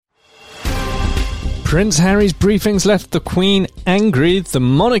Prince Harry's briefings left the Queen angry, the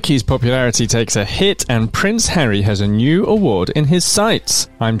monarchy's popularity takes a hit, and Prince Harry has a new award in his sights.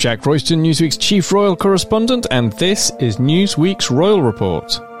 I'm Jack Royston, Newsweek's chief royal correspondent, and this is Newsweek's Royal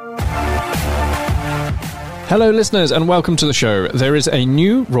Report. Hello listeners and welcome to the show. There is a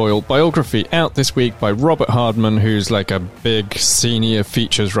new royal biography out this week by Robert Hardman, who's like a big senior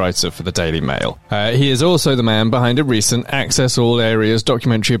features writer for the Daily Mail. He is also the man behind a recent Access All Areas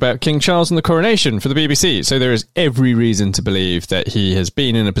documentary about King Charles and the coronation for the BBC, so there is every reason to believe that he has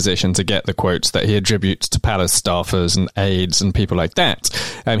been in a position to get the quotes that he attributes to palace staffers and aides and people like that.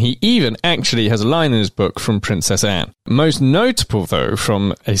 He even actually has a line in his book from Princess Anne. Most notable, though,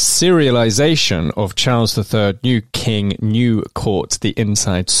 from a serialisation of Charles III, New King, New Court, The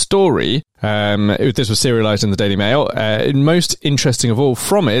Inside Story. This was serialised in the Daily Mail. Most interesting of all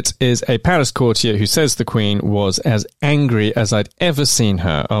from it is a palace courtier who says the Queen was as angry as I'd ever seen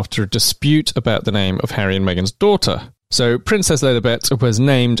her after a dispute about the name of Harry and Meghan's daughter. So Princess Lilibet was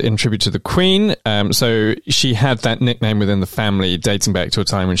named in tribute to the Queen. So she had that nickname within the family dating back to a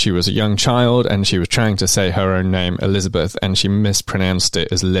time when she was a young child, and she was trying to say her own name, Elizabeth, and she mispronounced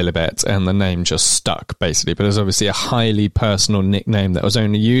it as Lilibet, and the name just stuck, basically. But it was obviously a highly personal nickname that was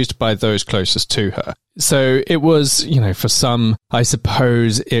only used by those closest to her. So it was, for some, I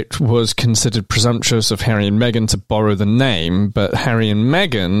suppose it was considered presumptuous of Harry and Meghan to borrow the name, but Harry and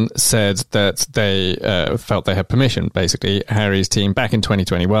Meghan said that they felt they had permission. Basically, Harry's team back in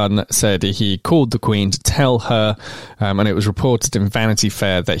 2021 said he called the Queen to tell her, and it was reported in Vanity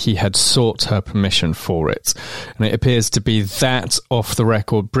Fair that he had sought her permission for it. And it appears to be that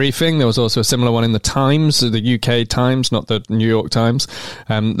off-the-record briefing. There was also a similar one in the Times, the UK Times, not the New York Times.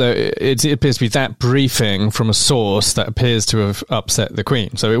 It appears to be that briefing from a source that appears to have upset the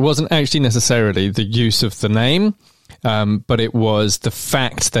Queen. So it wasn't actually necessarily the use of the name, but it was the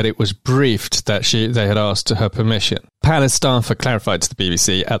fact that it was briefed that they had asked her permission. Palace staffer clarified to the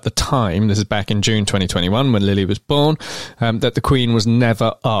BBC at the time, this is back in June 2021 when Lily was born, that the Queen was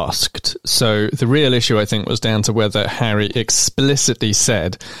never asked. So the real issue, I think, was down to whether Harry explicitly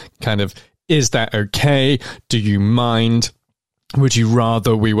said, is that okay? Do you mind? Would you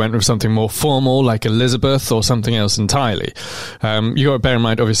rather we went with something more formal like Elizabeth or something else entirely? You got to bear in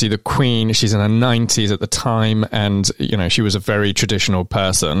mind, obviously, the Queen, she's in her 90s at the time, and, she was a very traditional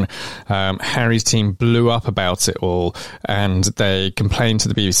person. Harry's team blew up about it all, and they complained to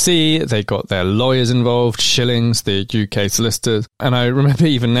the BBC. They got their lawyers involved, Schillings, the UK solicitors. And I remember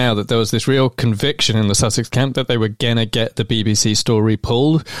even now that there was this real conviction in the Sussex camp that they were going to get the BBC story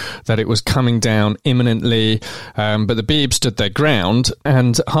pulled, that it was coming down imminently. But the Beeb stood their ground,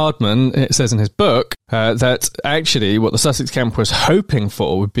 and Hardman, it says in his book, that actually what the Sussex camp was hoping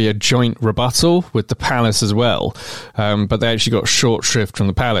for would be a joint rebuttal with the palace as well, but they actually got short shrift from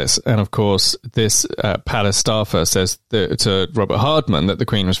the palace. And of course this palace staffer says to Robert Hardman that the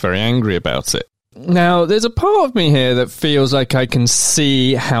Queen was very angry about it. Now, there's a part of me here that feels like I can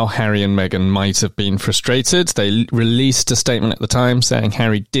see how Harry and Meghan might have been frustrated. They released a statement at the time saying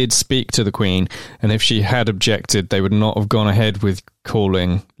Harry did speak to the Queen, and if she had objected, they would not have gone ahead with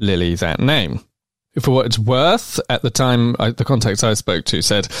calling Lily that name. For what it's worth, at the time, the contacts I spoke to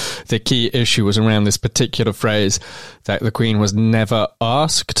said the key issue was around this particular phrase that the Queen was never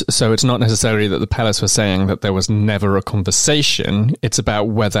asked. So it's not necessarily that the palace was saying that there was never a conversation. It's about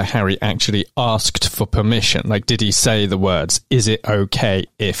whether Harry actually asked for permission. Like, did he say the words, is it okay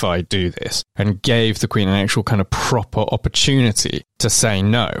if I do this? And gave the Queen an actual kind of proper opportunity to say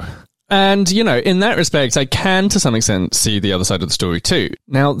no. And, in that respect, I can, to some extent, see the other side of the story too.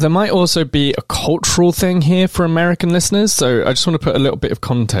 Now, there might also be a cultural thing here for American listeners, so I just want to put a little bit of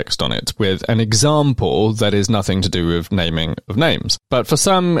context on it with an example that is nothing to do with naming of names. But for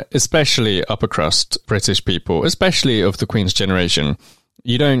some, especially upper crust British people, especially of the Queen's generation,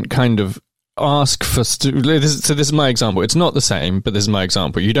 you don't kind of ask for... So this is my example. It's not the same, but this is my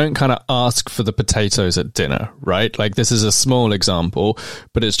example. You don't kind of ask for the potatoes at dinner, right? Like, this is a small example,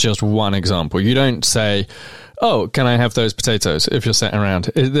 but it's just one example. You don't say, oh, can I have those potatoes if you're sitting around?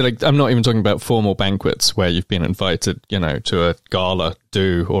 Like, I'm not even talking about formal banquets where you've been invited, to a gala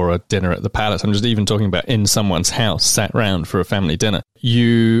do or a dinner at the palace. I'm just even talking about in someone's house, sat round for a family dinner.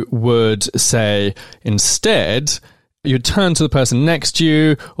 You would say instead... You'd turn to the person next to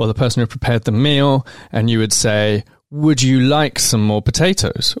you or the person who prepared the meal and you would say, would you like some more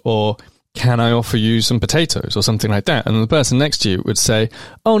potatoes? Or can I offer you some potatoes or something like that? And the person next to you would say,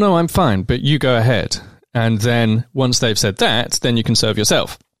 oh no, I'm fine, but you go ahead. And then once they've said that, then you can serve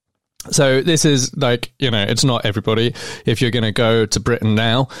yourself. So this is like, it's not everybody. If you're going to go to Britain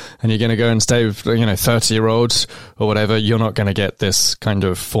now and you're going to go and stay with, 30-year-olds or whatever, you're not going to get this kind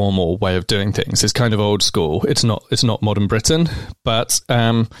of formal way of doing things. It's kind of old school. It's not modern Britain, but,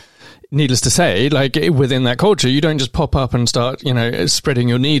 needless to say, like within that culture, you don't just pop up and start, spreading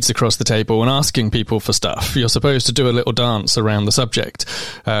your needs across the table and asking people for stuff. You're supposed to do a little dance around the subject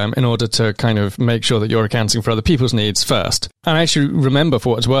in order to kind of make sure that you're accounting for other people's needs first. And I actually remember,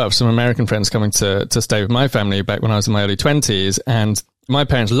 for what it's worth, some American friends coming to stay with my family back when I was in my early 20s, and my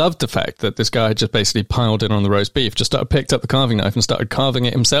parents loved the fact that this guy just basically piled in on the roast beef, just picked up the carving knife and started carving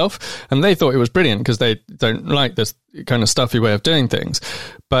it himself. And they thought it was brilliant because they don't like this kind of stuffy way of doing things.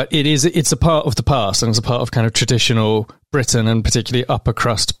 But it's a part of the past, and it's a part of kind of traditional Britain, and particularly upper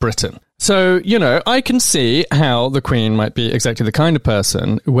crust Britain. So, I can see how the Queen might be exactly the kind of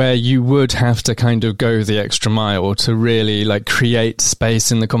person where you would have to kind of go the extra mile to really like create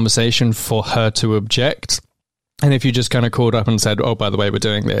space in the conversation for her to object. And if you just kind of called up and said, oh, by the way, we're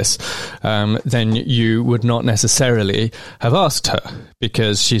doing this, then you would not necessarily have asked her,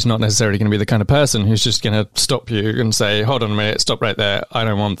 because she's not necessarily going to be the kind of person who's just going to stop you and say, hold on a minute, stop right there, I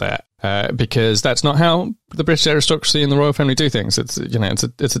don't want that. Because that's not how the British aristocracy and the royal family do things. It's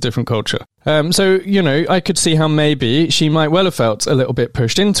a different culture. So, I could see how maybe she might well have felt a little bit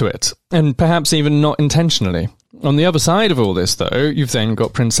pushed into it, and perhaps even not intentionally. On the other side of all this, though, you've then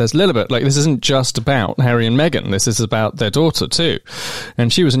got Princess Lilibet. Like, this isn't just about Harry and Meghan. This is about their daughter, too.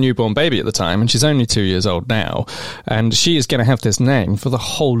 And she was a newborn baby at the time, and she's only 2 years old now. And she is going to have this name for the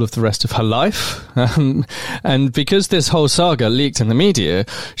whole of the rest of her life. And because this whole saga leaked in the media,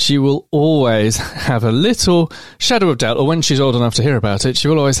 she will always have a little shadow of doubt, or when she's old enough to hear about it, she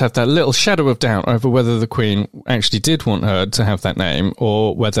will always have that little shadow of doubt over whether the Queen actually did want her to have that name,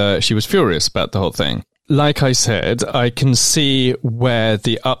 or whether she was furious about the whole thing. Like I said, I can see where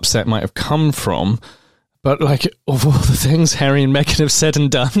the upset might have come from, but like, of all the things Harry and Meghan have said and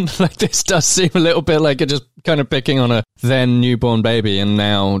done, like, this does seem a little bit like you're just kind of picking on a then newborn baby and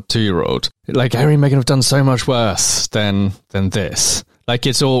now 2-year-old. Like, Harry and Meghan have done so much worse than this. Like,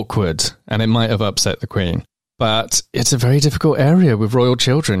 it's awkward, and it might have upset the Queen. But it's a very difficult area with royal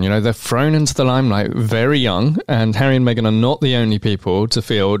children. They're thrown into the limelight very young, and Harry and Meghan are not the only people to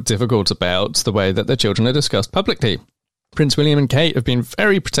feel difficult about the way that their children are discussed publicly. Prince William and Kate have been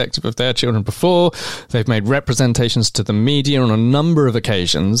very protective of their children before. They've made representations to the media on a number of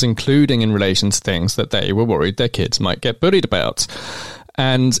occasions, including in relation to things that they were worried their kids might get bullied about.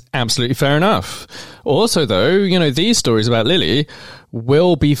 And absolutely fair enough. Also, though, these stories about Lily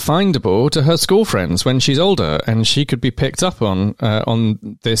will be findable to her school friends when she's older, and she could be picked up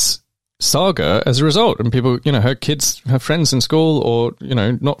on this saga as a result. And people, her kids, her friends in school, or,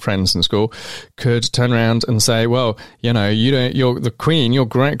 not friends in school, could turn around and say, well, you're the Queen, your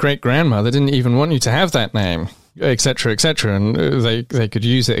great-great-grandmother didn't even want you to have that name, etc., etc., and they could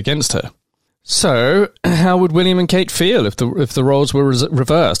use it against her. So, how would William and Kate feel if the roles were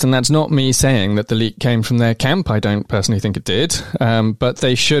reversed? And that's not me saying that the leak came from their camp. I don't personally think it did, but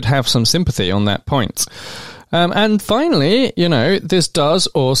they should have some sympathy on that point. And finally, this does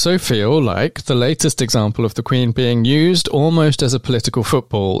also feel like the latest example of the Queen being used almost as a political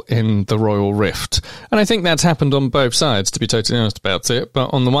football in the royal rift. And I think that's happened on both sides, to be totally honest about it. But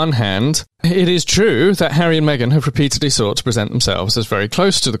on the one hand, it is true that Harry and Meghan have repeatedly sought to present themselves as very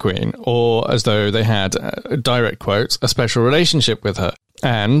close to the Queen, or as though they had, direct quotes, a special relationship with her.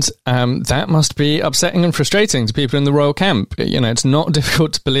 And that must be upsetting and frustrating to people in the royal camp. It's not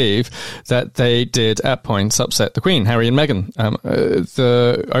difficult to believe that they did at points upset the Queen, Harry and Meghan.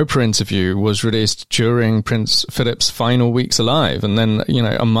 The Oprah interview was released during Prince Philip's final weeks alive. And then,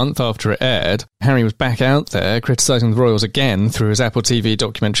 a month after it aired, Harry was back out there criticising the royals again through his Apple TV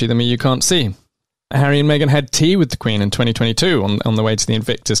documentary, The Me You Can't See. Harry and Meghan had tea with the Queen in 2022 on the way to the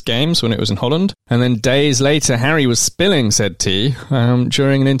Invictus Games when it was in Holland. And then days later, Harry was spilling said tea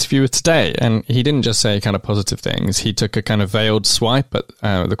during an interview with Today. And he didn't just say kind of positive things. He took a kind of veiled swipe at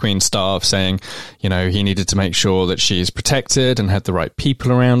the Queen's staff, saying, he needed to make sure that she's protected and had the right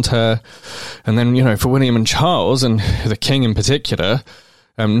people around her. And then, for William and Charles, and the King in particular,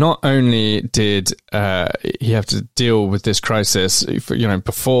 not only did he have to deal with this crisis,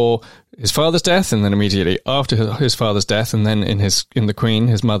 before his father's death, and then immediately after his father's death, and then in the Queen,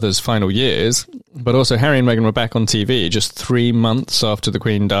 his mother's final years. But also Harry and Meghan were back on TV just 3 months after the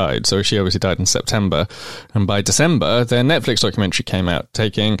Queen died. So she obviously died in September. And by December, their Netflix documentary came out,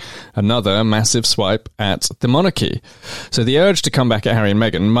 taking another massive swipe at the monarchy. So the urge to come back at Harry and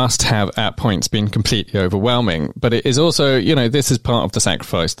Meghan must have at points been completely overwhelming. But it is also, this is part of the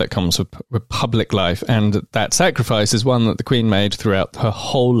sacrifice that comes with public life. And that sacrifice is one that the Queen made throughout her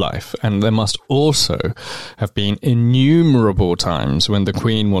whole life. And there must also have been innumerable times when the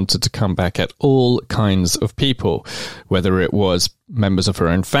Queen wanted to come back at all kinds of people, whether it was members of her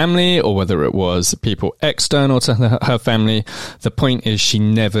own family or whether it was people external to her family. The point is she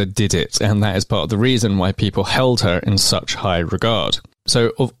never did it, and that is part of the reason why people held her in such high regard.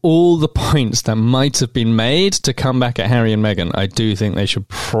 So of all the points that might have been made to come back at Harry and Meghan, I do think they should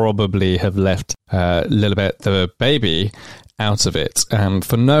probably have left Lilibet the baby out of it,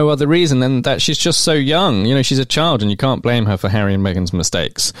 for no other reason than that she's just so young. She's a child, and you can't blame her for Harry and Meghan's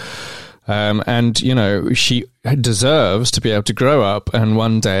mistakes. And she deserves to be able to grow up and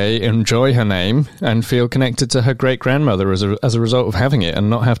one day enjoy her name and feel connected to her great-grandmother as a result of having it, and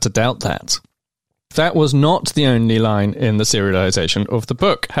not have to doubt that. That was not the only line in the serialization of the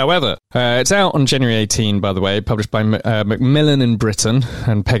book. However, it's out on January 18, by the way, published by Macmillan in Britain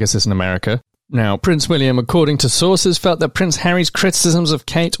and Pegasus in America. Now, Prince William, according to sources, felt that Prince Harry's criticisms of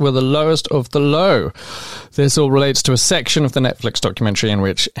Kate were the lowest of the low. This all relates to a section of the Netflix documentary in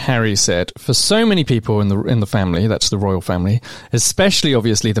which Harry said, "For so many people in the family, that's the royal family, especially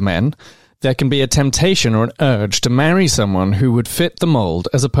obviously the men, there can be a temptation or an urge to marry someone who would fit the mold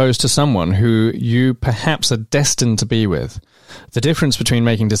as opposed to someone who you perhaps are destined to be with. The difference between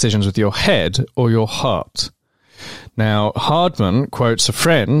making decisions with your head or your heart." Now, Hardman quotes a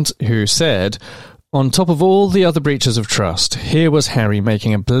friend who said, "On top of all the other breaches of trust, here was Harry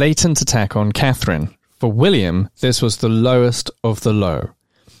making a blatant attack on Catherine. For William, this was the lowest of the low."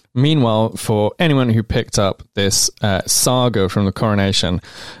 Meanwhile, for anyone who picked up this saga from the coronation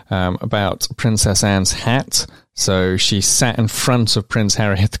about Princess Anne's hat, so she sat in front of Prince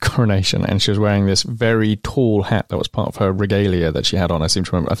Harry at the coronation, and she was wearing this very tall hat that was part of her regalia that she had on. I seem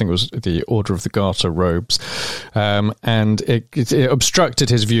to remember, I think it was the Order of the Garter robes. And it obstructed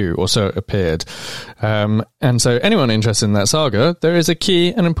his view, or so it appeared. And so anyone interested in that saga, there is a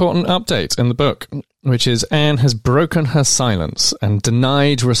key and important update in the book, which is Anne has broken her silence and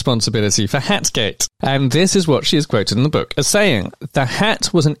denied responsibility for Hatgate. And this is what she is quoted in the book as saying, "The hat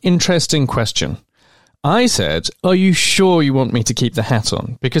was an interesting question. I said, 'Are you sure you want me to keep the hat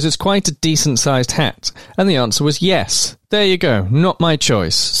on? Because it's quite a decent-sized hat.' And the answer was yes. There you go. Not my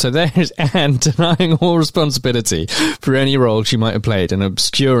choice." So there is Anne denying all responsibility for any role she might have played in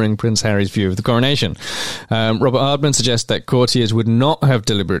obscuring Prince Harry's view of the coronation. Robert Hardman suggests that courtiers would not have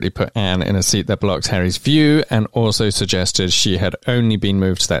deliberately put Anne in a seat that blocked Harry's view, and also suggested she had only been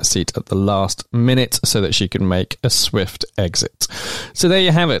moved to that seat at the last minute so that she could make a swift exit. So there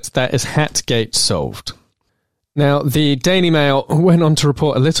you have it. That is Hatgate solved. Now, the Daily Mail went on to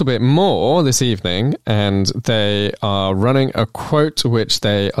report a little bit more this evening, and they are running a quote which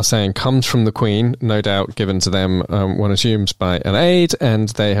they are saying comes from the Queen, no doubt given to them, one assumes, by an aide, and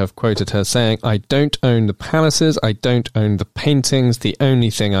they have quoted her saying, "I don't own the palaces, I don't own the paintings, the only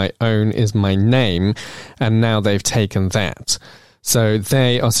thing I own is my name," and now they've taken that. So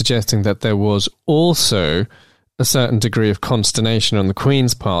they are suggesting that there was also a certain degree of consternation on the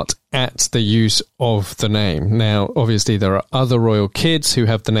Queen's part at the use of the name. Now, obviously, there are other royal kids who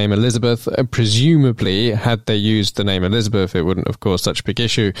have the name Elizabeth. Presumably, had they used the name Elizabeth, it wouldn't have caused such a big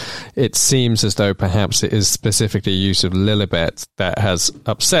issue. It seems as though perhaps it is specifically use of Lilibet that has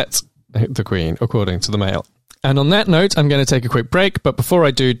upset the Queen, according to the Mail. And on that note, I'm going to take a quick break, but before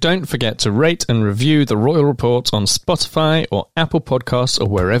I do, don't forget to rate and review The Royal Report on Spotify or Apple Podcasts or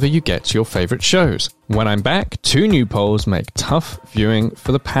wherever you get your favourite shows. When I'm back, 2 new polls make tough viewing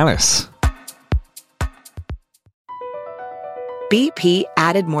for the palace. BP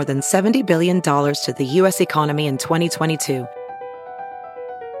added more than $70 billion to the U.S. economy in 2022.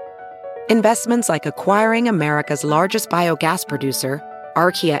 Investments like acquiring America's largest biogas producer,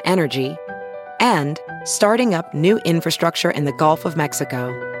 Archaea Energy, and starting up new infrastructure in the Gulf of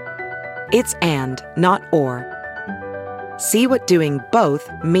Mexico. It's and, not or. See what doing both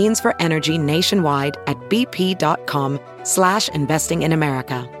means for energy nationwide at bp.com/investing in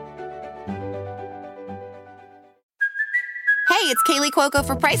America. Hey, it's Kaylee Cuoco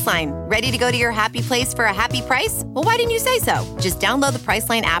for Priceline. Ready to go to your happy place for a happy price? Well, why didn't you say so? Just download the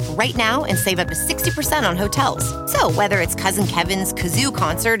Priceline app right now and save up to 60% on hotels. So whether it's Cousin Kevin's Kazoo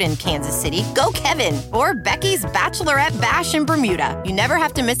Concert in Kansas City, go Kevin, or Becky's Bachelorette Bash in Bermuda, you never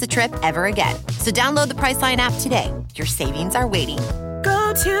have to miss a trip ever again. So download the Priceline app today. Your savings are waiting.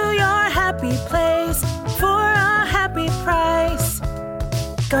 Go to your happy place for a happy price.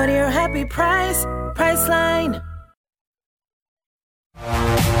 Go to your happy price, Priceline.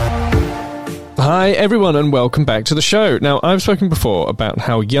 Hi everyone and welcome back to the show. Now, I've spoken before about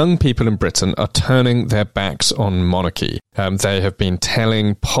how young people in Britain are turning their backs on monarchy. They have been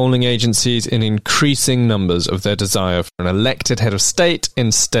telling polling agencies in increasing numbers of their desire for an elected head of state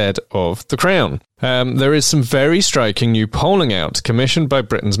instead of the crown. There is some very striking new polling out commissioned by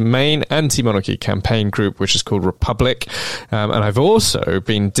Britain's main anti-monarchy campaign group, which is called Republic. And I've also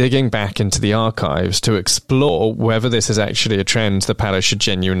been digging back into the archives to explore whether this is actually a trend the palace should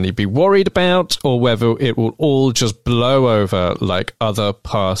genuinely be worried about, or whether it will all just blow over like other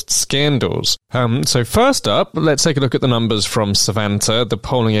past scandals. So first up, let's take a look at the numbers from Savanta, the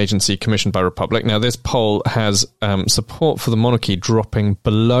polling agency commissioned by Republic. Now, this poll has support for the monarchy dropping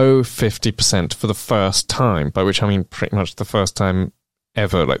below 50% for the first time, by which I mean pretty much the first time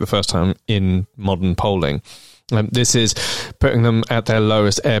ever, like the first time in modern polling. This is putting them at their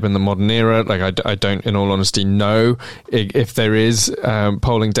lowest ebb in the modern era. Like, I don't, in all honesty, know if there is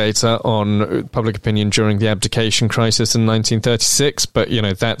polling data on public opinion during the abdication crisis in 1936, but, you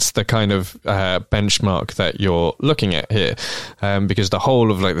know, that's the kind of benchmark that you're looking at here, because the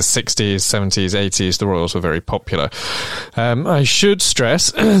whole of, like, the 60s, 70s, 80s, the royals were very popular. I should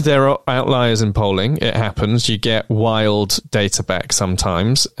stress there are outliers in polling. It happens. You get wild data back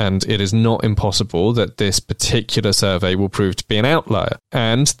sometimes, and it is not impossible that this particular survey will prove to be an outlier.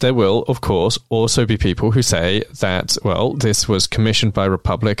 And there will, of course, also be people who say that, well, this was commissioned by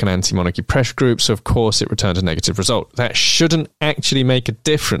Republic and anti-monarchy pressure groups, so of course it returned a negative result. That shouldn't actually make a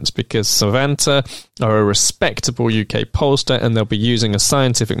difference, because Savanta are a respectable UK pollster and they'll be using a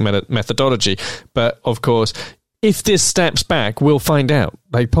scientific methodology. But, of course, if this steps back, we'll find out.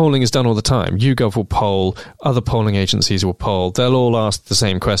 Like, polling is done all the time. YouGov will poll, other polling agencies will poll. They'll all ask the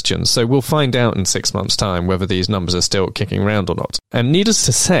same questions. So we'll find out in 6 months' time whether these numbers are still kicking around or not. And needless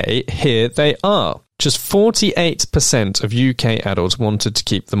to say, here they are. Just 48% of UK adults wanted to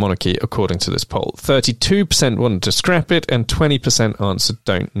keep the monarchy, according to this poll. 32% wanted to scrap it, and 20% answered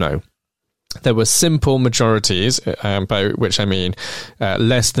don't know. There were simple majorities, by which I mean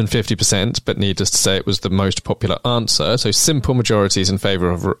less than 50%, but needless to say, it was the most popular answer. So simple majorities in favour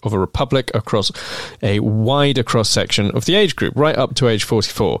of a republic across a wider cross-section of the age group, right up to age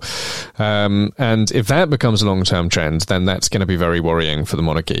 44. And if that becomes a long-term trend, then that's going to be very worrying for the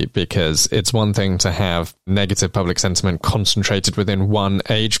monarchy, because it's one thing to have negative public sentiment concentrated within one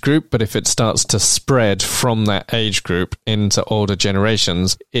age group, but if it starts to spread from that age group into older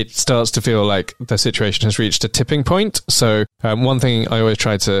generations, it starts to feel like the situation has reached a tipping point. So one thing I always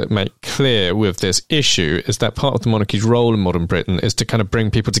try to make clear with this issue is that part of the monarchy's role in modern Britain is to kind of bring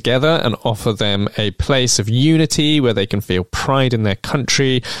people together and offer them a place of unity where they can feel pride in their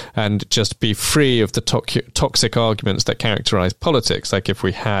country and just be free of the toxic arguments that characterize politics. Like, if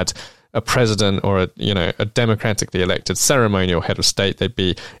we had a president or a democratically elected ceremonial head of state, they'd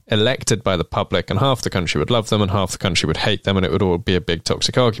be elected by the public, and half the country would love them and half the country would hate them, and it would all be a big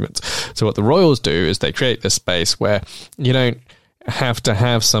toxic argument. So what the royals do is they create this space where you don't have to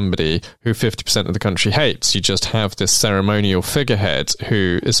have somebody who 50% of the country hates. You just have this ceremonial figurehead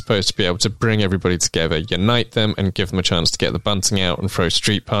who is supposed to be able to bring everybody together, unite them, and give them a chance to get the bunting out and throw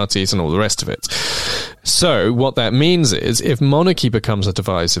street parties and all the rest of it. So what that means is, if monarchy becomes a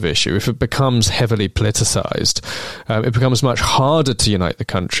divisive issue, if it becomes heavily politicized, it becomes much harder to unite the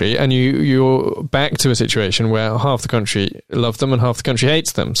country, and you're back to a situation where half the country love them and half the country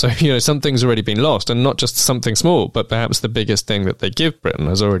hates them. So, something's already been lost, and not just something small, but perhaps the biggest thing that they give Britain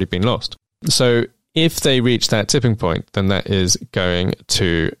has already been lost. So if they reach that tipping point, then that is going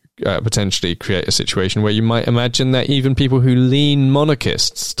to potentially create a situation where you might imagine that even people who lean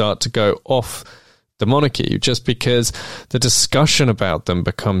monarchists start to go off the monarchy, just because the discussion about them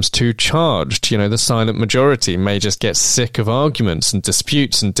becomes too charged. The silent majority may just get sick of arguments and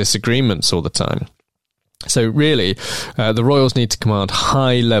disputes and disagreements all the time. So really, the royals need to command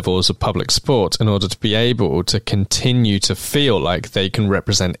high levels of public support in order to be able to continue to feel like they can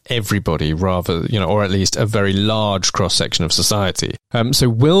represent everybody rather, or at least a very large cross-section of society. So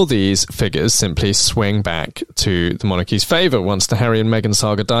will these figures simply swing back to the monarchy's favour once the Harry and Meghan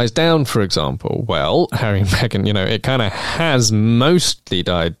saga dies down, for example? Well, Harry and Meghan, it kind of has mostly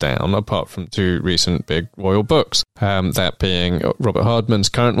died down, apart from 2 recent big royal books. That being Robert Hardman's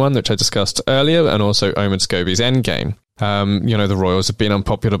current one, which I discussed earlier, and also Omid Scobie's Endgame. The royals have been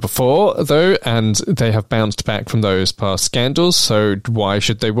unpopular before, though, and they have bounced back from those past scandals, so why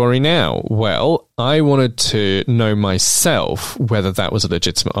should they worry now? Well, I wanted to know myself whether that was a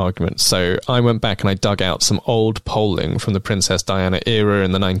legitimate argument, so I went back and I dug out some old polling from the Princess Diana era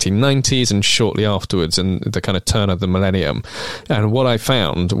in the 1990s and shortly afterwards in the kind of turn of the millennium, and what I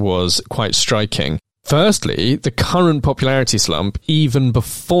found was quite striking. Firstly, the current popularity slump, even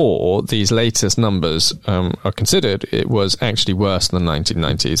before these latest numbers are considered, it was actually worse than the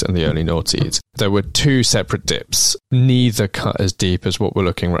 1990s and the early noughties. There were 2 separate dips, neither cut as deep as what we're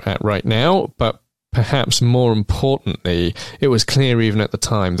looking at right now, but perhaps more importantly, it was clear even at the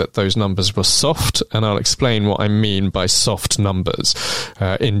time that those numbers were soft, and I'll explain what I mean by soft numbers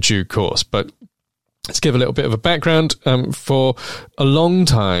in due course. But let's give a little bit of a background. For a long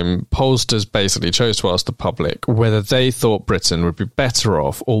time, pollsters basically chose to ask the public whether they thought Britain would be better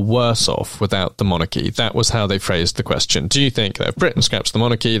off or worse off without the monarchy. That was how they phrased the question. Do you think that if Britain scraps the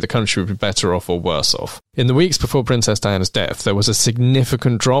monarchy, the country would be better off or worse off? In the weeks before Princess Diana's death, there was a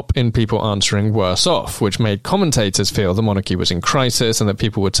significant drop in people answering worse off, which made commentators feel the monarchy was in crisis and that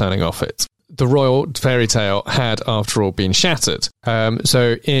people were turning off it. The royal fairy tale had, after all, been shattered.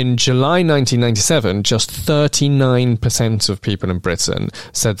 So in July 1997, just 39% of people in Britain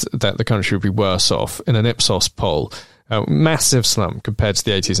said that the country would be worse off in an Ipsos poll. A massive slump compared to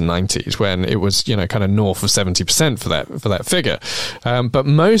the 80s and 90s when it was, kind of north of 70% for that figure. But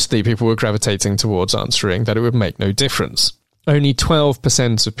mostly people were gravitating towards answering that it would make no difference. Only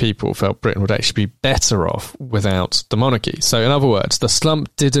 12% of people felt Britain would actually be better off without the monarchy. So in other words, the slump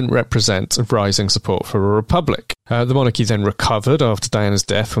didn't represent rising support for a republic. The monarchy then recovered after Diana's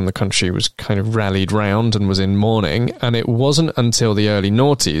death when the country was kind of rallied round and was in mourning. And it wasn't until the early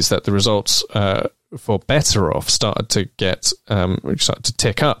noughties that the results for better off started to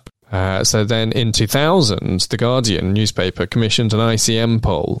tick up. So then in 2000, The Guardian newspaper commissioned an ICM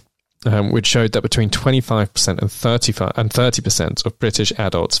poll which showed that between 25% and 30% of British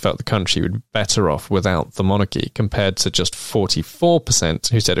adults felt the country would be better off without the monarchy, compared to just 44%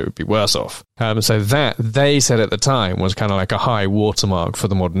 who said it would be worse off. So that, they said at the time, was kind of like a high watermark for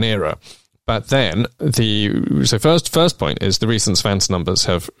the modern era. But then, first point is the recent Svante numbers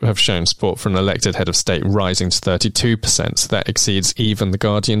have shown support for an elected head of state rising to 32%. That exceeds even The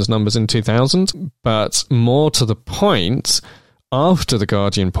Guardian's numbers in 2000. But more to the point, after the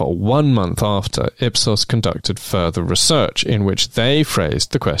Guardian poll, 1 month after, Ipsos conducted further research in which they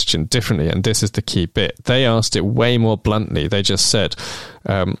phrased the question differently, and this is the key bit. They asked it way more bluntly. They just said,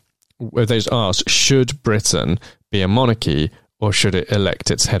 they just asked, should Britain be a monarchy or should it elect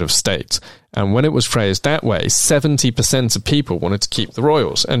its head of state? And when it was phrased that way, 70% of people wanted to keep the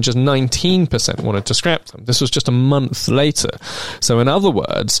royals and just 19% wanted to scrap them. This was just a month later. So in other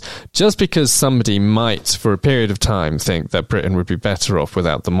words, just because somebody might, for a period of time, think that Britain would be better off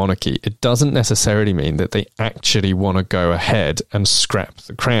without the monarchy, it doesn't necessarily mean that they actually want to go ahead and scrap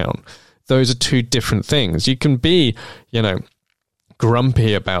the crown. Those are 2 different things. You can be,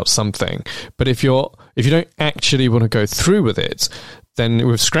 grumpy about something, but if you don't actually want to go through with it, then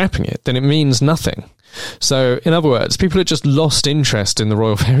with scrapping it, then it means nothing. So, in other words, people had just lost interest in the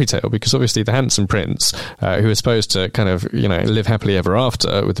royal fairy tale because obviously the handsome prince, who was supposed to kind of, live happily ever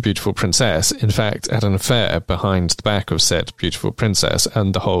after with the beautiful princess, in fact, had an affair behind the back of said beautiful princess,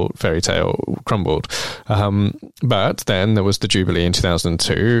 and the whole fairy tale crumbled. But then there was the Jubilee in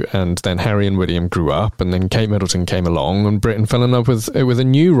 2002, and then Harry and William grew up, and then Kate Middleton came along, and Britain fell in love with a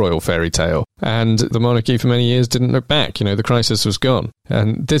new royal fairy tale. And the monarchy for many years didn't look back. The crisis was gone.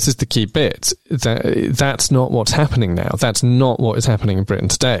 And this is the key bit. That's not what's happening now. That's not what is happening in Britain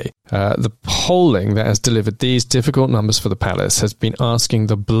today. The polling that has delivered these difficult numbers for the palace has been asking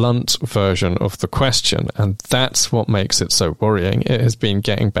the blunt version of the question, and that's what makes it so worrying. It has been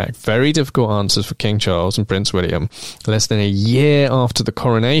getting back very difficult answers for King Charles and Prince William less than a year after the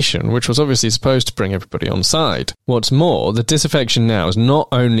coronation, which was obviously supposed to bring everybody on side. What's more, the disaffection now is not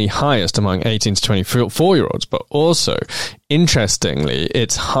only highest among 18 to 24-year-olds, but also Interestingly,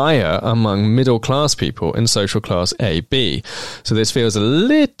 it's higher among middle-class people in social class A-B. So this feels a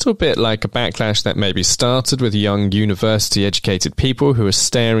little bit like a backlash that maybe started with young university-educated people who are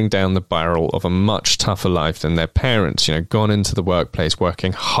staring down the barrel of a much tougher life than their parents, gone into the workplace,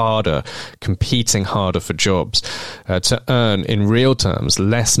 working harder, competing harder for jobs, to earn, in real terms,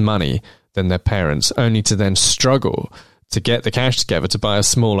 less money than their parents, only to then struggle to get the cash together to buy a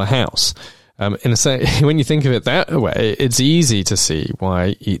smaller house. When you think of it that way, it's easy to see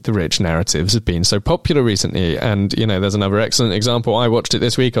why Eat the Rich narratives have been so popular recently. And, there's another excellent example. I watched it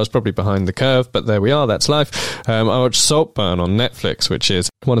this week. I was probably behind the curve, but there we are. That's life. I watched Saltburn on Netflix, which is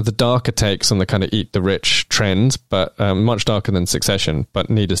one of the darker takes on the kind of Eat the Rich trend, but much darker than Succession,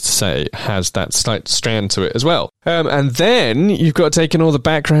 but needless to say, has that slight strand to it as well. And then you've got taken all the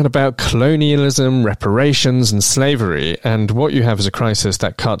background about colonialism, reparations, and slavery. And what you have is a crisis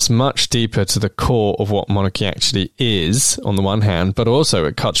that cuts much deeper to the core of what monarchy actually is, on the one hand, but also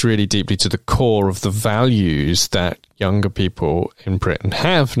it cuts really deeply to the core of the values that younger people in Britain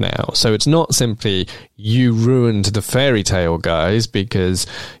have now. So it's not simply you ruined the fairy tale, guys, because,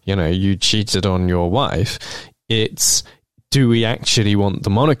 you cheated on your wife. It's, do we actually want the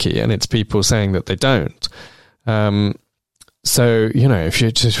monarchy? And it's people saying that they don't. So, if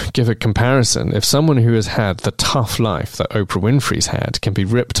you just give a comparison, if someone who has had the tough life that Oprah Winfrey's had can be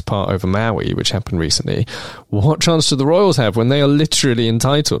ripped apart over Maui, which happened recently, what chance do the royals have when they are literally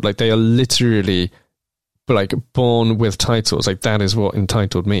entitled? Like, they are literally born with titles. Like, that is what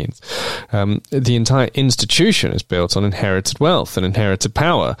entitled means. The entire institution is built on inherited wealth and inherited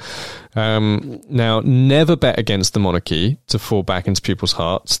power. Now, never bet against the monarchy to fall back into people's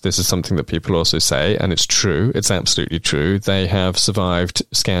hearts. This is something that people also say, and it's true. It's absolutely true. They have survived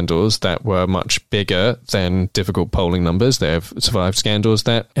scandals that were much bigger than difficult polling numbers. They have survived scandals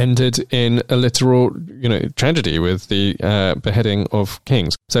that ended in a literal, tragedy with the beheading of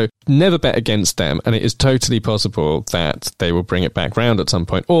kings. So never bet against them, and it is totally possible that they will bring it back round at some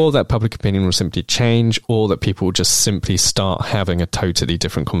point, or that public opinion will simply change, or that people will just simply start having a totally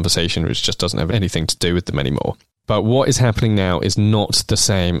different conversation which just doesn't have anything to do with them anymore. But what is happening now is not the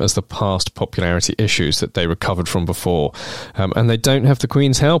same as the past popularity issues that they recovered from before, and they don't have the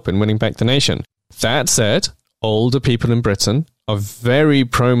Queen's help in winning back the nation. That said, older people in Britain are very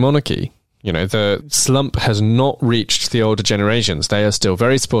pro-monarchy. The slump has not reached the older generations. They are still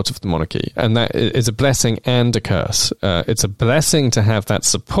very supportive of the monarchy, and that is a blessing and a curse. It's a blessing to have that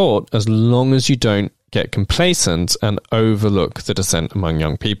support as long as you don't get complacent and overlook the dissent among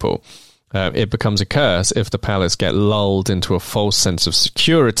young people. It becomes a curse if the palace get lulled into a false sense of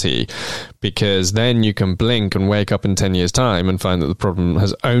security, because then you can blink and wake up in 10 years' time and find that the problem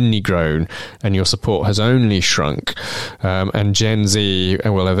has only grown and your support has only shrunk, and Gen Z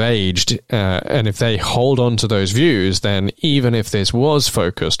will have aged. And if they hold on to those views, then even if this was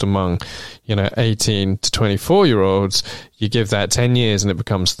focused among 18 to 24-year-olds, you give that 10 years and it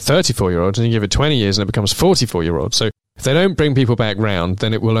becomes 34-year-olds, and you give it 20 years and it becomes 44-year-olds. So if they don't bring people back round,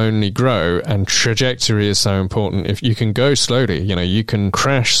 then it will only grow, and trajectory is so important. If you can go slowly, you can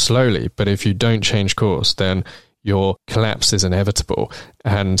crash slowly, but if you don't change course, then your collapse is inevitable.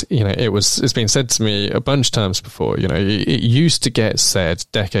 And, it's been said to me a bunch of times before, it used to get said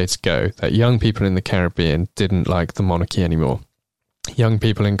decades ago that young people in the Caribbean didn't like the monarchy anymore. Young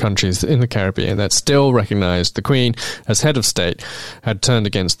people in countries in the Caribbean that still recognised the Queen as head of state had turned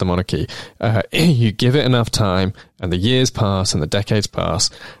against the monarchy. You give it enough time, and the years pass and the decades pass,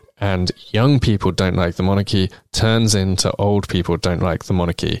 and young people don't like the monarchy turns into old people don't like the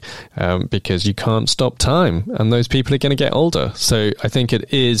monarchy, because you can't stop time, and those people are going to get older. So I think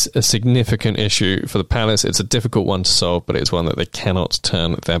it is a significant issue for the palace. It's a difficult one to solve, but it's one that they cannot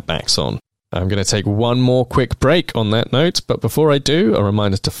turn their backs on. I'm going to take one more quick break on that note, but before I do, a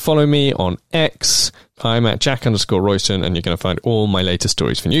reminder to follow me on X. I'm at Jack_Royston, and you're going to find all my latest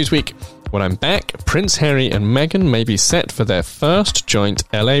stories for Newsweek. When I'm back, Prince Harry and Meghan may be set for their first joint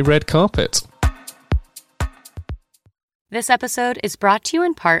LA red carpet. This episode is brought to you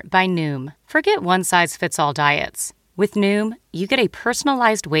in part by Noom. Forget one-size-fits-all diets. With Noom, you get a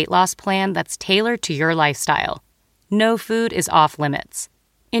personalized weight loss plan that's tailored to your lifestyle. No food is off limits.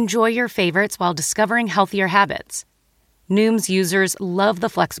 Enjoy your favorites while discovering healthier habits. Noom's users love the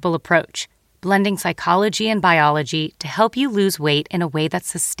flexible approach, blending psychology and biology to help you lose weight in a way that's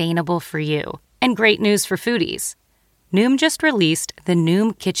sustainable for you. And great news for foodies. Noom just released the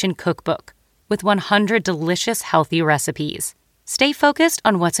Noom Kitchen Cookbook with 100 delicious healthy recipes. Stay focused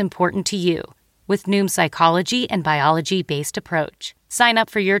on what's important to you with Noom's psychology and biology-based approach. Sign up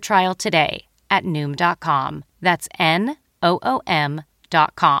for your trial today at Noom.com. That's Noom.com.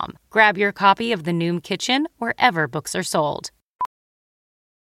 noom.com. Grab your copy of The Noom Kitchen wherever books are sold.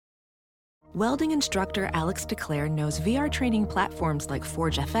 Welding instructor Alex DeClaire knows VR training platforms like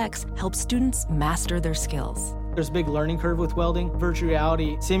Forge FX help students master their skills. There's a big learning curve with welding. Virtual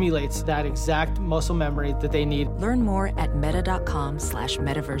reality simulates that exact muscle memory that they need. Learn more at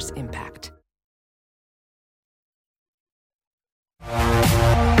meta.com/metaverseimpact.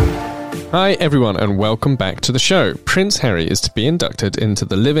 Hi everyone and welcome back to the show. Prince Harry is to be inducted into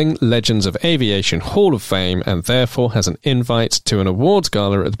the Living Legends of Aviation Hall of Fame and therefore has an invite to an awards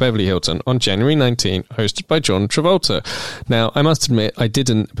gala at the Beverly Hilton on January 19, hosted by John Travolta. Now, I must admit, I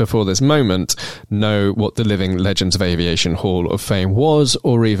didn't, before this moment, know what the Living Legends of Aviation Hall of Fame was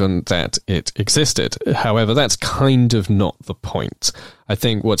or even that it existed. However, that's kind of not the point. I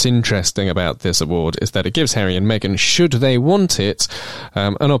think what's interesting about this award is that it gives Harry and Meghan, should they want it,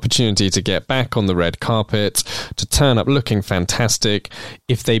 an opportunity to get back on the red carpet, to turn up looking fantastic.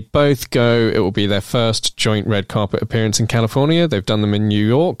 If they both go, it will be their first joint red carpet appearance in California. They've done them in New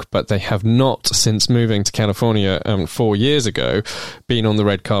York, but they have not, since moving to California 4 years ago, been on the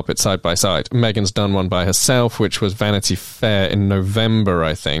red carpet side by side. Meghan's done one by herself, which was Vanity Fair in November,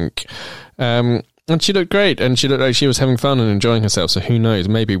 I think. And she looked great, and she looked like she was having fun and enjoying herself, so who knows,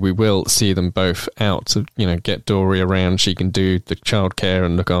 maybe we will see them both out to, get Dory around, she can do the childcare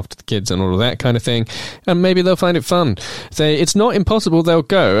and look after the kids and all of that kind of thing, and maybe they'll find it fun. It's not impossible they'll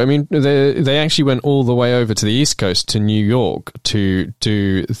go. I mean, they actually went all the way over to the East Coast, to New York, to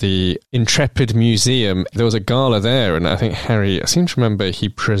do the Intrepid Museum. There was a gala there, and I think Harry, I seem to remember he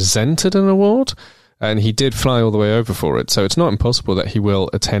presented an award, and he did fly all the way over for it, so it's not impossible that he will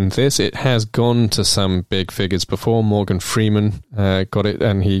attend this. It has gone to some big figures before. Morgan Freeman got it,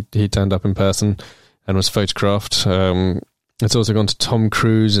 and he turned up in person and was photographed. It's also gone to Tom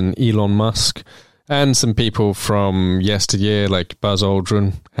Cruise and Elon Musk, and some people from yesteryear, like Buzz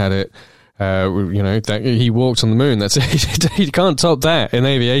Aldrin, had it. That he walked on the moon. That's you can't top that in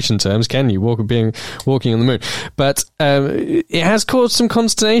aviation terms, can you? Walking on the moon. But it has caused some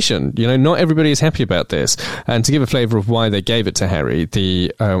consternation. Not everybody is happy about this. And to give a flavour of why they gave it to Harry,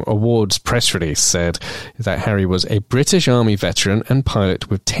 the awards press release said that Harry was a British Army veteran and pilot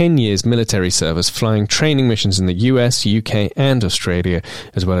with 10 years military service, flying training missions in the US, UK, and Australia,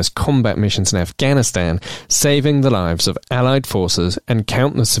 as well as combat missions in Afghanistan, saving the lives of Allied forces and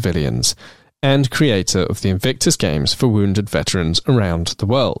countless civilians, and creator of the Invictus Games for wounded veterans around the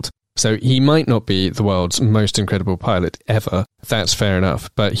world. So he might not be the world's most incredible pilot ever, that's fair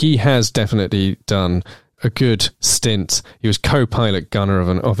enough, but he has definitely done a good stint. He was co-pilot gunner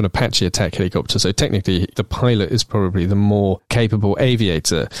of an Apache attack helicopter, so technically the pilot is probably the more capable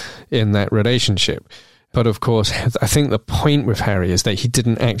aviator in that relationship. But of course, I think the point with Harry is that he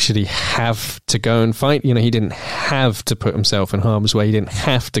didn't actually have to go and fight. He didn't have to put himself in harm's way. He didn't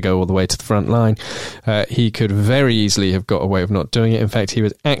have to go all the way to the front line. He could very easily have got away with not doing it. In fact, he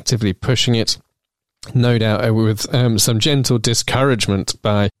was actively pushing it, no doubt with some gentle discouragement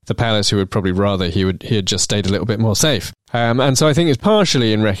by the palace, who would probably rather he had just stayed a little bit more safe. And so I think it's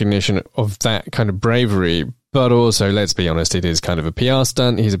partially in recognition of that kind of bravery. But also, let's be honest, it is kind of a PR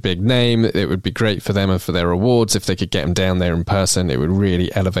stunt. He's a big name. It would be great for them and for their awards if they could get him down there in person. It would really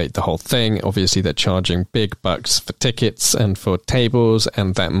elevate the whole thing. Obviously, they're charging big bucks for tickets and for tables,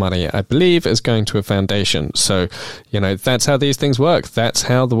 and that money, I believe, is going to a foundation. So, that's how these things work. That's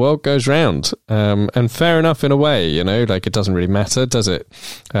how the world goes round. And fair enough in a way, it doesn't really matter, does it?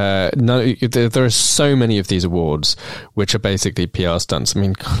 No, there are so many of these awards which are basically PR stunts. I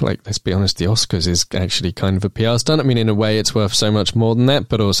mean, let's be honest, the Oscars is actually kind of a PR stunt. I mean, in a way, it's worth so much more than that,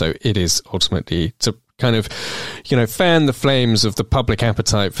 but also it is ultimately to kind of, fan the flames of the public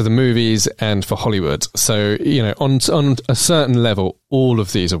appetite for the movies and for Hollywood. So, on a certain level, all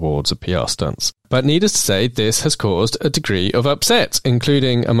of these awards are PR stunts. But needless to say, this has caused a degree of upset,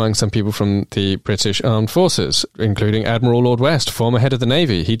 including among some people from the British Armed Forces, including Admiral Lord West, former head of the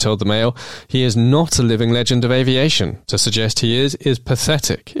Navy. He told the Mail he is not a living legend of aviation. To suggest he is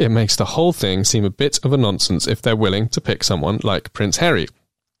pathetic. It makes the whole thing seem a bit of a nonsense if they're willing to pick someone like Prince Harry.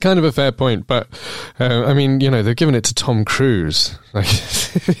 Kind of a fair point, but they're giving it to Tom Cruise.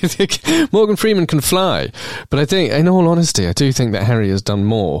 Morgan Freeman can fly, but I think, in all honesty, I do think that Harry has done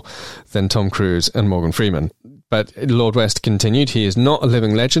more than Tom Cruise and Morgan Freeman. But Lord West continued, he is not a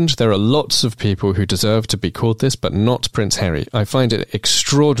living legend. There are lots of people who deserve to be called this, but not Prince Harry. I find it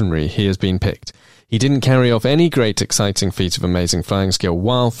extraordinary he has been picked. He didn't carry off any great exciting feat of amazing flying skill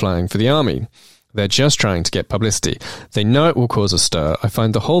while flying for the army. They're just trying to get publicity. They know it will cause a stir. I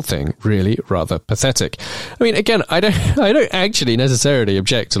find the whole thing really rather pathetic. I mean, again, I don't actually necessarily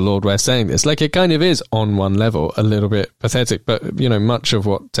object to Lord West saying this. Like, it kind of is, on one level, a little bit pathetic. But, you know, much of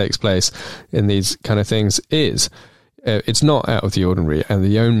what takes place in these kind of things is... it's not out of the ordinary, and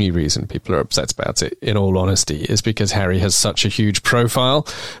the only reason people are upset about it, in all honesty, is because Harry has such a huge profile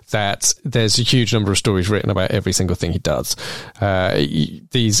that there's a huge number of stories written about every single thing he does.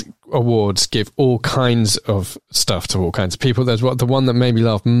 These awards give all kinds of stuff to all kinds of people. There's the one that made me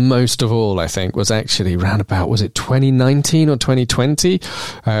laugh most of all, I think, was actually round about, was it 2019 or 2020?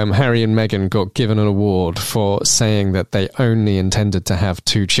 Harry and Meghan got given an award for saying that they only intended to have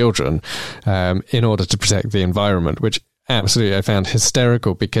 2 children in order to protect the environment, which absolutely I found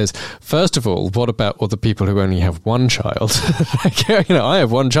hysterical, because first of all, what about all the people who only have 1 child? You know, I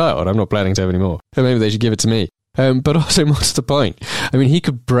have 1 child, I'm not planning to have any more, so maybe they should give it to me. But also, what's the point? I mean, he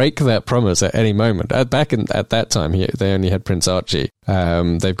could break that promise at any moment. At that time, they only had Prince Archie.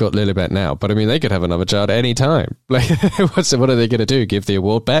 They've got Lilibet now, but I mean, they could have another child at any time. Like, what are they going to do? Give the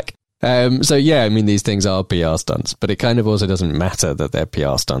award back? So yeah, I mean, these things are PR stunts, but it kind of also doesn't matter that they're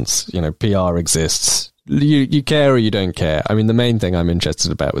PR stunts. You know, PR exists. You care or you don't care. I mean, the main thing I'm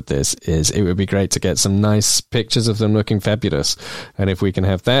interested about with this is it would be great to get some nice pictures of them looking fabulous. And if we can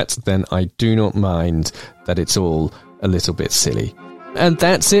have that, then I do not mind that it's all a little bit silly. And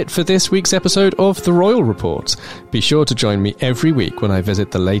that's it for this week's episode of The Royal Report. Be sure to join me every week when I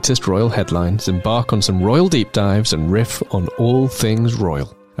visit the latest royal headlines, embark on some royal deep dives, and riff on all things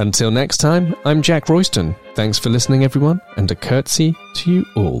royal. Until next time, I'm Jack Royston. Thanks for listening, everyone, and a curtsy to you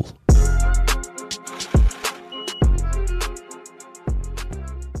all.